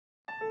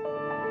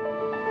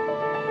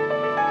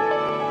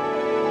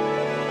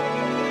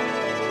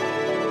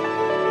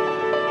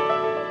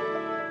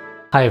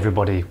Hi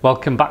everybody,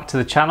 welcome back to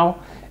the channel.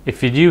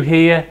 If you're new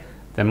here,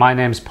 then my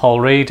name's Paul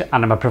Reed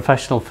and I'm a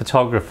professional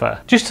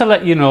photographer. Just to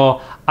let you know,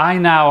 I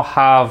now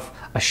have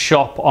a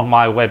shop on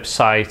my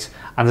website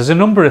and there's a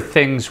number of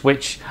things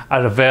which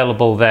are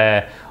available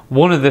there.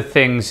 One of the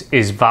things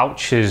is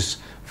vouchers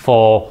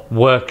for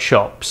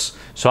workshops.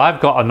 So I've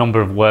got a number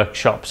of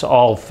workshops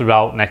all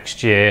throughout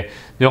next year.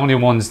 The only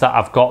ones that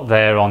I've got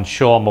there on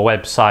show on my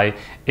website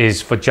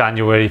is for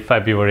January,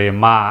 February and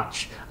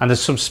March. And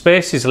there's some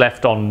spaces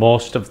left on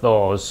most of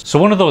those. So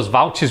one of those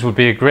vouchers would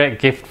be a great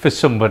gift for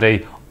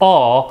somebody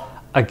or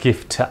a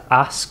gift to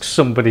ask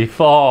somebody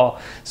for.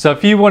 So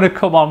if you want to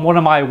come on one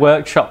of my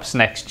workshops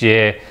next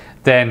year,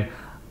 then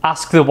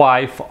ask the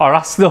wife or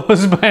ask the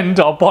husband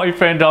or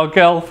boyfriend or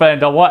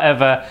girlfriend or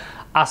whatever,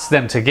 ask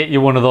them to get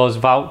you one of those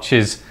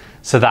vouchers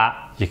so that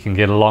you can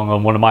get along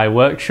on one of my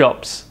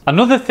workshops.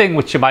 Another thing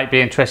which you might be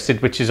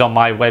interested, which is on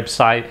my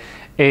website,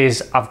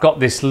 is I've got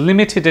this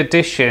limited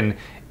edition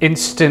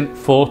instant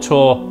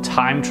photo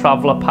time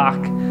traveler pack.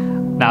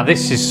 Now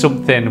this is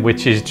something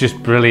which is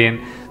just brilliant.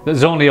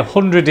 There's only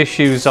 100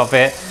 issues of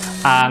it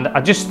and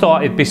I just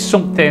thought it'd be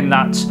something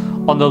that's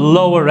on the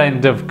lower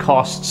end of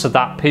cost so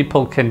that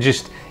people can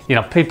just, you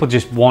know, people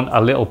just want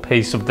a little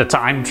piece of the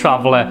time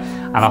traveler,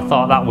 and I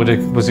thought that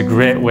was a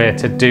great way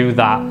to do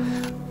that.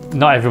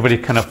 Not everybody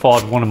can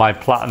afford one of my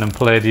platinum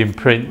palladium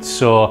prints,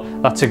 so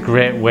that's a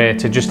great way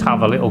to just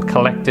have a little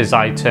collector's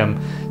item.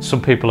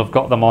 Some people have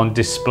got them on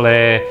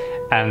display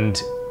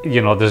and you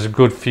know there's a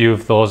good few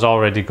of those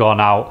already gone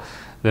out.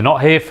 They're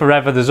not here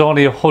forever, there's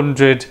only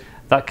 100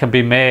 that can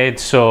be made,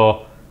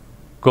 so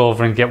go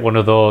over and get one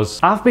of those.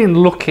 I've been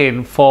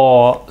looking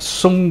for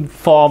some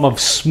form of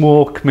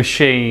smoke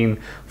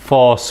machine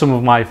for some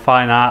of my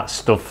fine art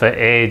stuff for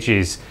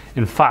ages.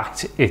 In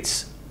fact,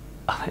 it's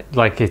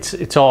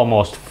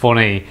almost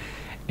funny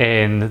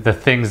in the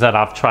things that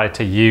I've tried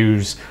to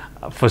use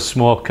for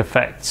smoke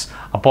effects.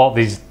 I bought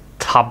these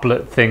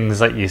tablet things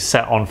that you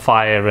set on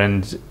fire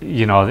and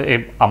you know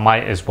I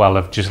might as well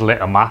have just lit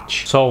a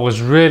match. So I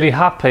was really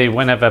happy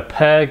whenever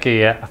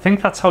Pergear, I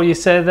think that's how you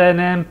say their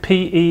name,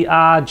 P-E-R-G-E-A-R,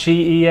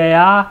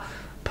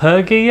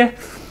 Pergear,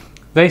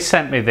 they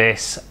sent me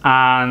this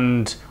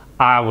and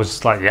I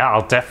was like, yeah,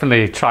 I'll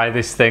definitely try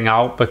this thing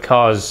out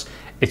because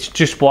it's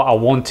just what I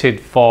wanted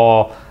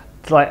for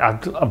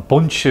like a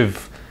bunch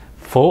of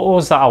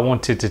photos that I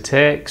wanted to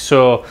take.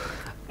 So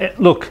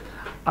look,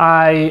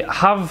 I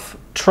have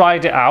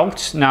tried it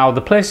out. Now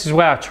the places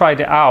where I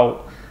tried it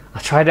out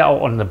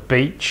on the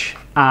beach,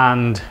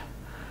 and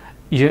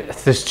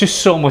there's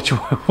just so much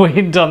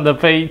wind on the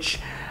beach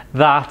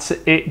that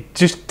it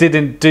just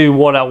didn't do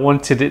what I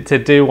wanted it to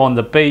do on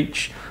the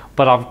beach.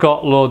 But I've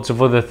got loads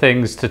of other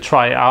things to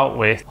try it out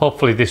with.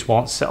 Hopefully this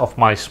won't set off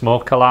my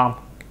smoke alarm.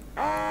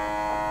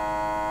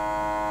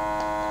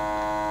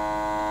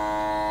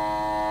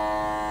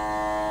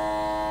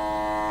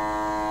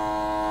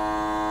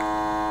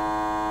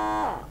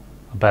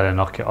 Better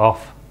knock it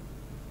off.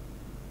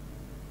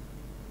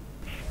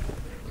 I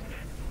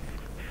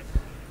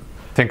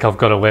think I've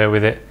got away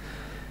with it.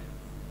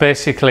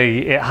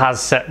 Basically, it has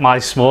set my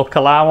smoke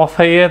alarm off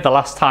here the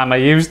last time I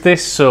used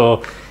this,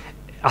 so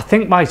I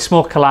think my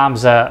smoke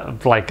alarms are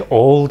like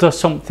old or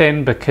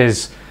something,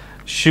 because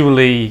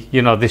surely,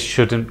 you know, this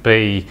shouldn't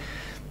be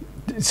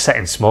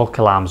setting smoke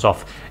alarms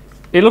off.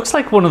 It looks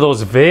like one of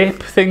those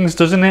vape things,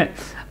 doesn't it?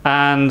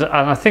 And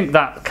I think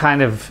that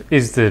kind of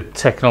is the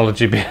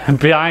technology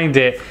behind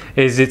it,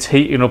 is it's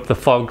heating up the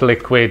fog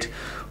liquid.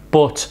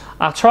 But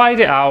I tried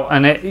it out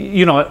and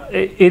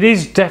it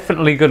is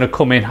definitely going to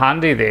come in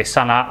handy, this,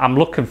 and I'm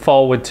looking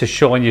forward to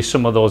showing you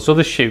some of those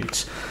other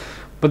shoots.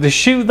 But the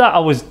shoot that I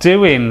was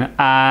doing,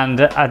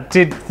 and I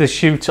did the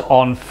shoot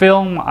on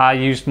film, I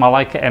used my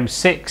Leica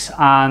M6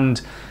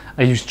 and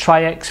I used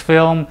Tri-X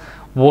film,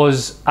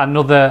 was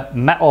another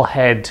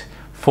Metalhead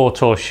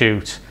photo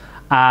shoot.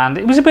 And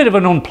it was a bit of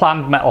an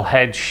unplanned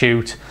Metalhead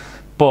shoot,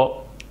 but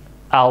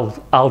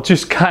I'll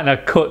just kind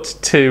of cut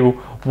to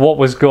what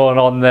was going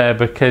on there,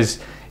 because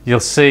you'll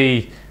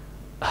see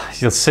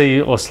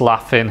us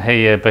laughing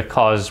here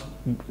because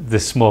the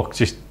smoke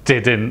just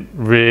didn't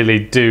really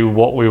do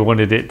what we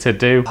wanted it to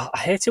do. I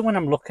hate it when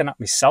I'm looking at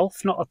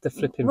myself, not at the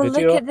flipping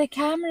video. Look at the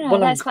camera. Well,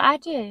 that's what I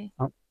do.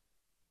 Oh.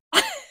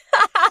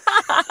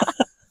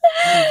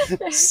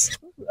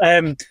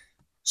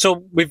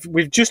 So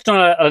we've just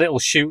done a little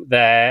shoot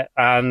there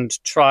and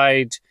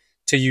tried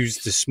to use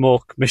the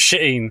smoke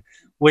machine,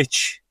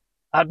 which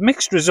had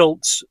mixed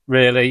results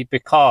really,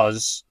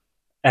 because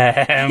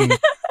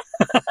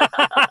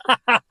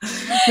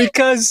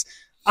because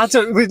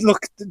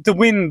look, the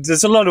wind,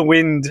 there's a lot of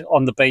wind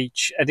on the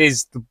beach. It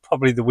is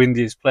probably the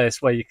windiest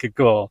place where you could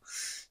go,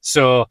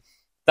 so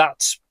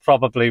that's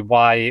probably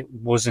why it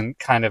wasn't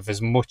kind of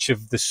as much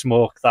of the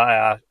smoke that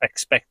I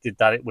expected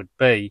that it would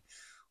be.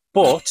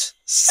 But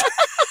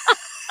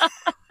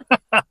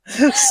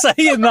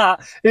saying that,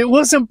 it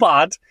wasn't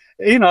bad.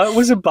 You know, it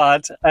wasn't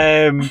bad,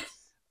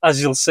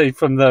 as you'll see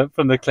from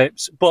the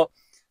clips. But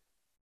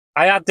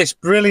I had this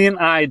brilliant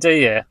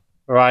idea,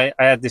 right,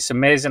 I had this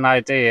amazing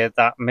idea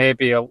that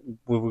maybe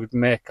we would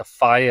make a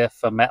fire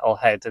for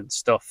Metalhead and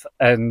stuff.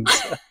 And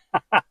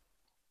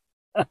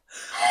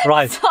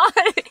right,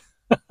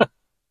 Sorry.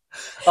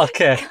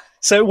 okay.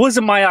 So it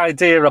wasn't my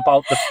idea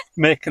about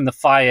making the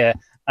fire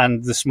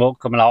and the smoke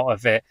coming out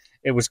of it.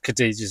 It was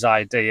Khadijah's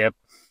idea.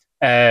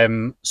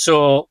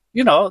 So,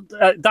 you know,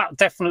 that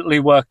definitely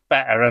worked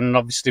better. And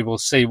obviously we'll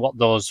see what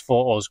those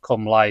photos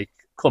come out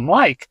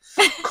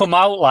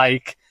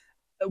like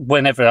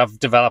whenever I've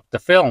developed the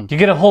film. You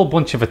get a whole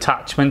bunch of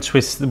attachments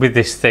with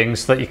this thing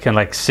so that you can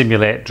like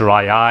simulate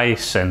dry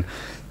ice, and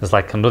there's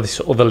like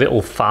this other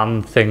little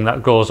fan thing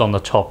that goes on the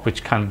top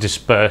which kind of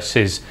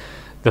disperses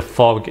the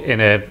fog in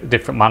a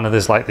different manner.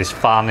 There's like this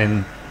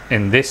fan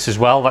in this as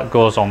well that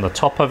goes on the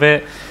top of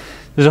it.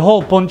 There's a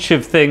whole bunch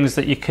of things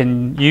that you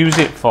can use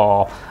it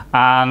for,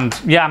 and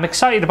yeah, I'm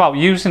excited about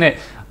using it,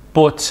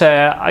 but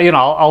you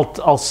know,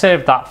 I'll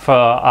save that for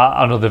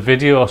another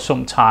video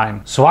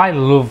sometime. So I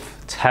love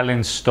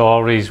telling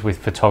stories with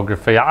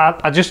photography.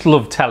 I just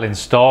love telling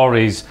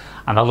stories,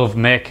 and I love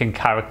making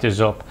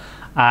characters up,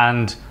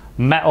 and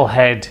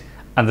Metalhead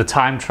and the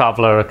Time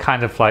Traveller are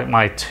kind of like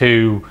my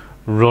two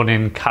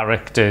running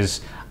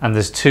characters, and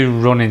there's two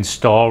running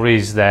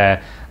stories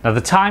there. Now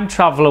the Time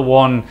Traveller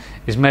one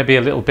is maybe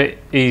a little bit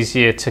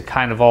easier to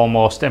kind of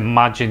almost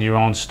imagine your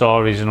own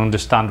stories and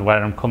understand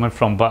where I'm coming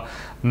from, but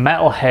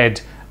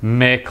Metalhead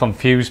may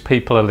confuse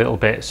people a little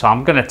bit, so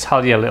I'm going to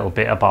tell you a little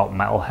bit about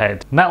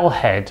Metalhead.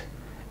 Metalhead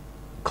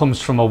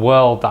comes from a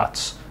world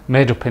that's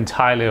made up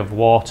entirely of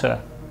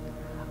water,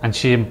 and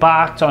she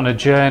embarked on a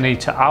journey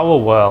to our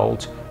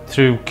world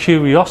through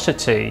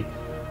curiosity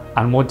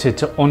and wanted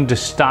to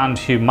understand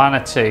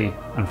humanity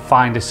and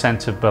find a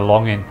sense of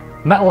belonging.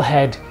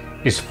 Metalhead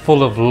is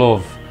full of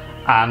love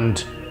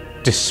and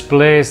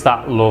displays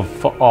that love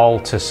for all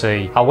to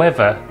see.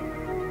 However,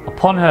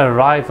 upon her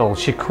arrival,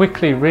 she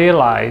quickly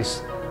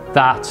realized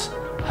that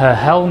her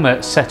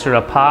helmet set her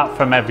apart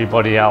from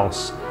everybody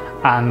else,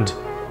 and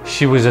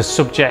she was a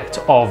subject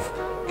of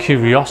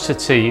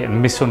curiosity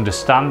and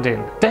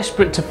misunderstanding.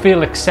 Desperate to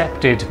feel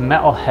accepted,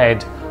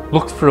 Metalhead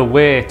looked for a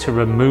way to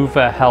remove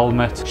her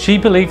helmet. She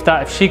believed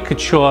that if she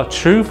could show her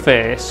true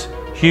face,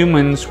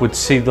 humans would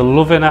see the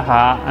love in her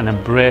heart and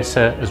embrace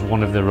her as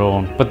one of their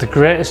own. But the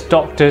greatest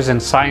doctors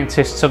and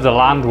scientists of the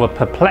land were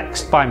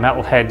perplexed by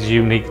Metalhead's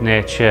unique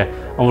nature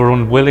and were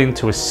unwilling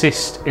to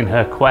assist in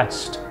her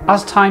quest.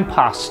 As time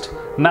passed,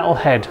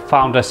 Metalhead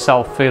found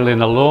herself feeling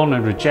alone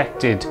and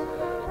rejected,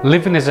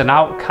 living as an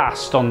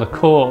outcast on the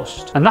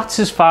coast. And that's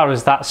as far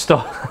as that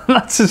story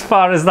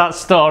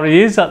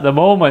is at the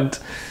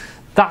moment.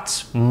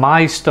 That's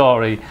my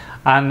story,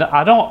 and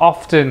I don't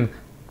often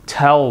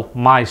tell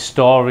my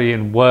story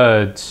in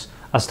words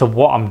as to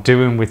what I'm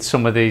doing with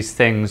some of these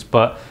things,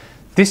 but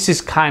this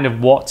is kind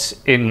of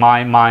what's in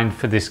my mind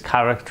for this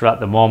character at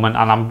the moment,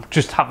 and I'm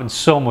just having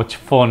so much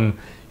fun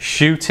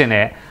shooting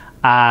it,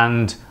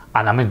 and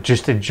I'm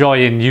just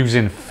enjoying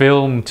using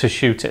film to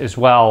shoot it as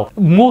well.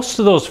 Most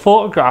of those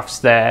photographs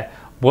there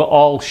were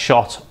all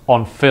shot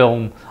on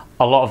film,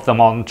 a lot of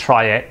them on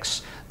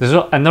Tri-X.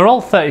 And they're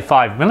all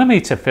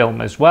 35mm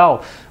film as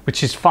well,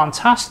 which is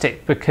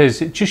fantastic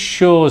because it just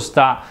shows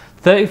that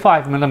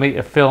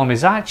 35mm film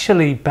is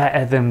actually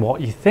better than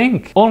what you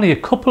think. Only a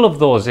couple of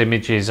those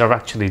images are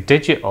actually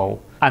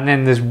digital, and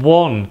then there's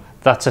one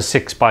that's a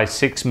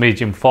 6x6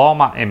 medium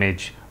format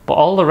image, but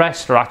all the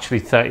rest are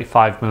actually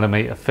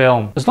 35mm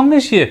film. As long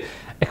as you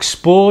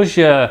expose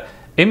your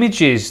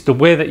images the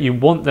way that you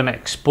want them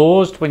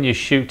exposed when you're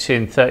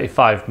shooting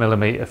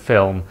 35mm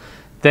film,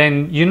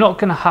 then you're not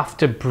going to have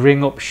to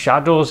bring up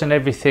shadows and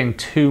everything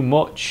too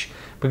much,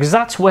 because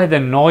that's where the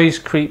noise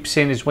creeps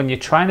in, is when you're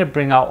trying to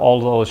bring out all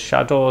those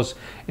shadows.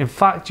 In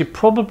fact, you're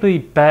probably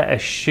better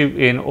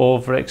shooting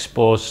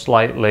overexposed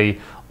slightly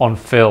on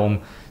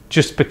film,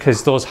 just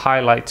because those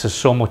highlights are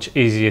so much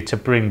easier to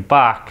bring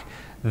back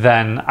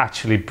than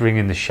actually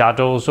bringing the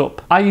shadows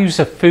up. I use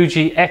a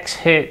Fuji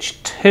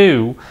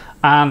X-H2,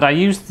 and I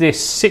use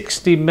this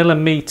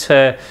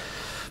 60mm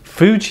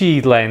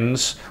Fuji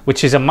lens,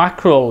 which is a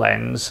macro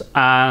lens,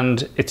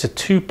 and it's a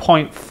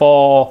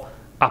 2.4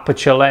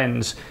 aperture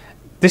lens.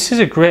 This is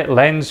a great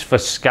lens for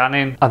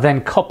scanning. I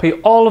then copy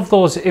all of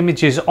those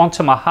images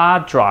onto my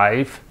hard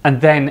drive,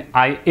 and then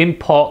I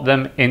import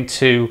them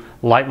into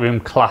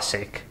Lightroom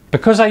Classic.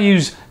 Because I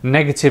use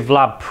Negative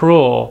Lab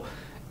Pro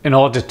in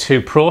order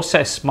to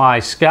process my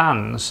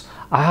scans,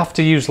 I have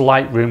to use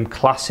Lightroom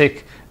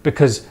Classic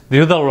because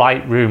the other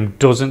Lightroom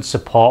doesn't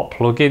support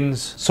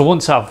plugins. So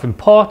once I've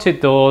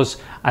imported those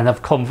and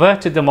I've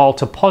converted them all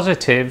to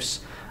positives,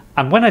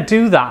 and when I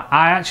do that,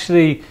 I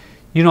actually,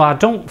 you know, I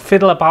don't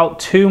fiddle about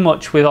too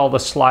much with all the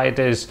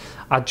sliders.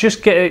 I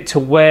just get it to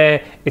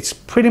where it's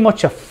pretty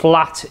much a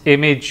flat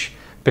image,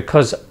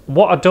 because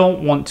what I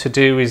don't want to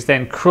do is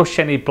then crush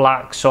any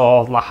blacks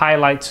or the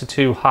highlights are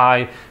too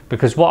high,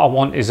 because what I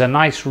want is a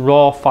nice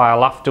raw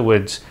file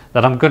afterwards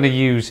that I'm going to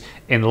use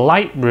in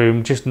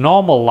Lightroom, just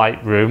normal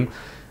Lightroom,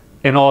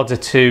 in order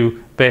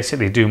to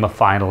basically do my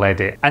final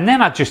edit. And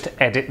then I just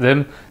edit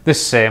them the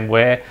same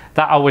way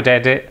that I would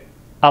edit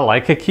a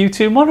Leica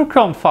Q2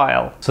 monochrome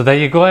file. So there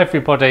you go,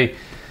 everybody.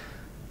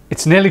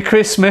 It's nearly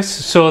Christmas,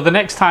 so the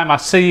next time I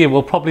see you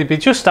will probably be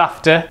just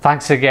after.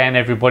 Thanks again,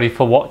 everybody,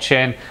 for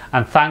watching,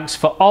 and thanks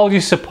for all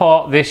your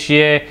support this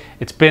year.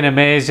 It's been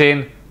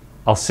amazing.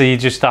 I'll see you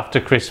just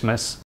after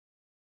Christmas.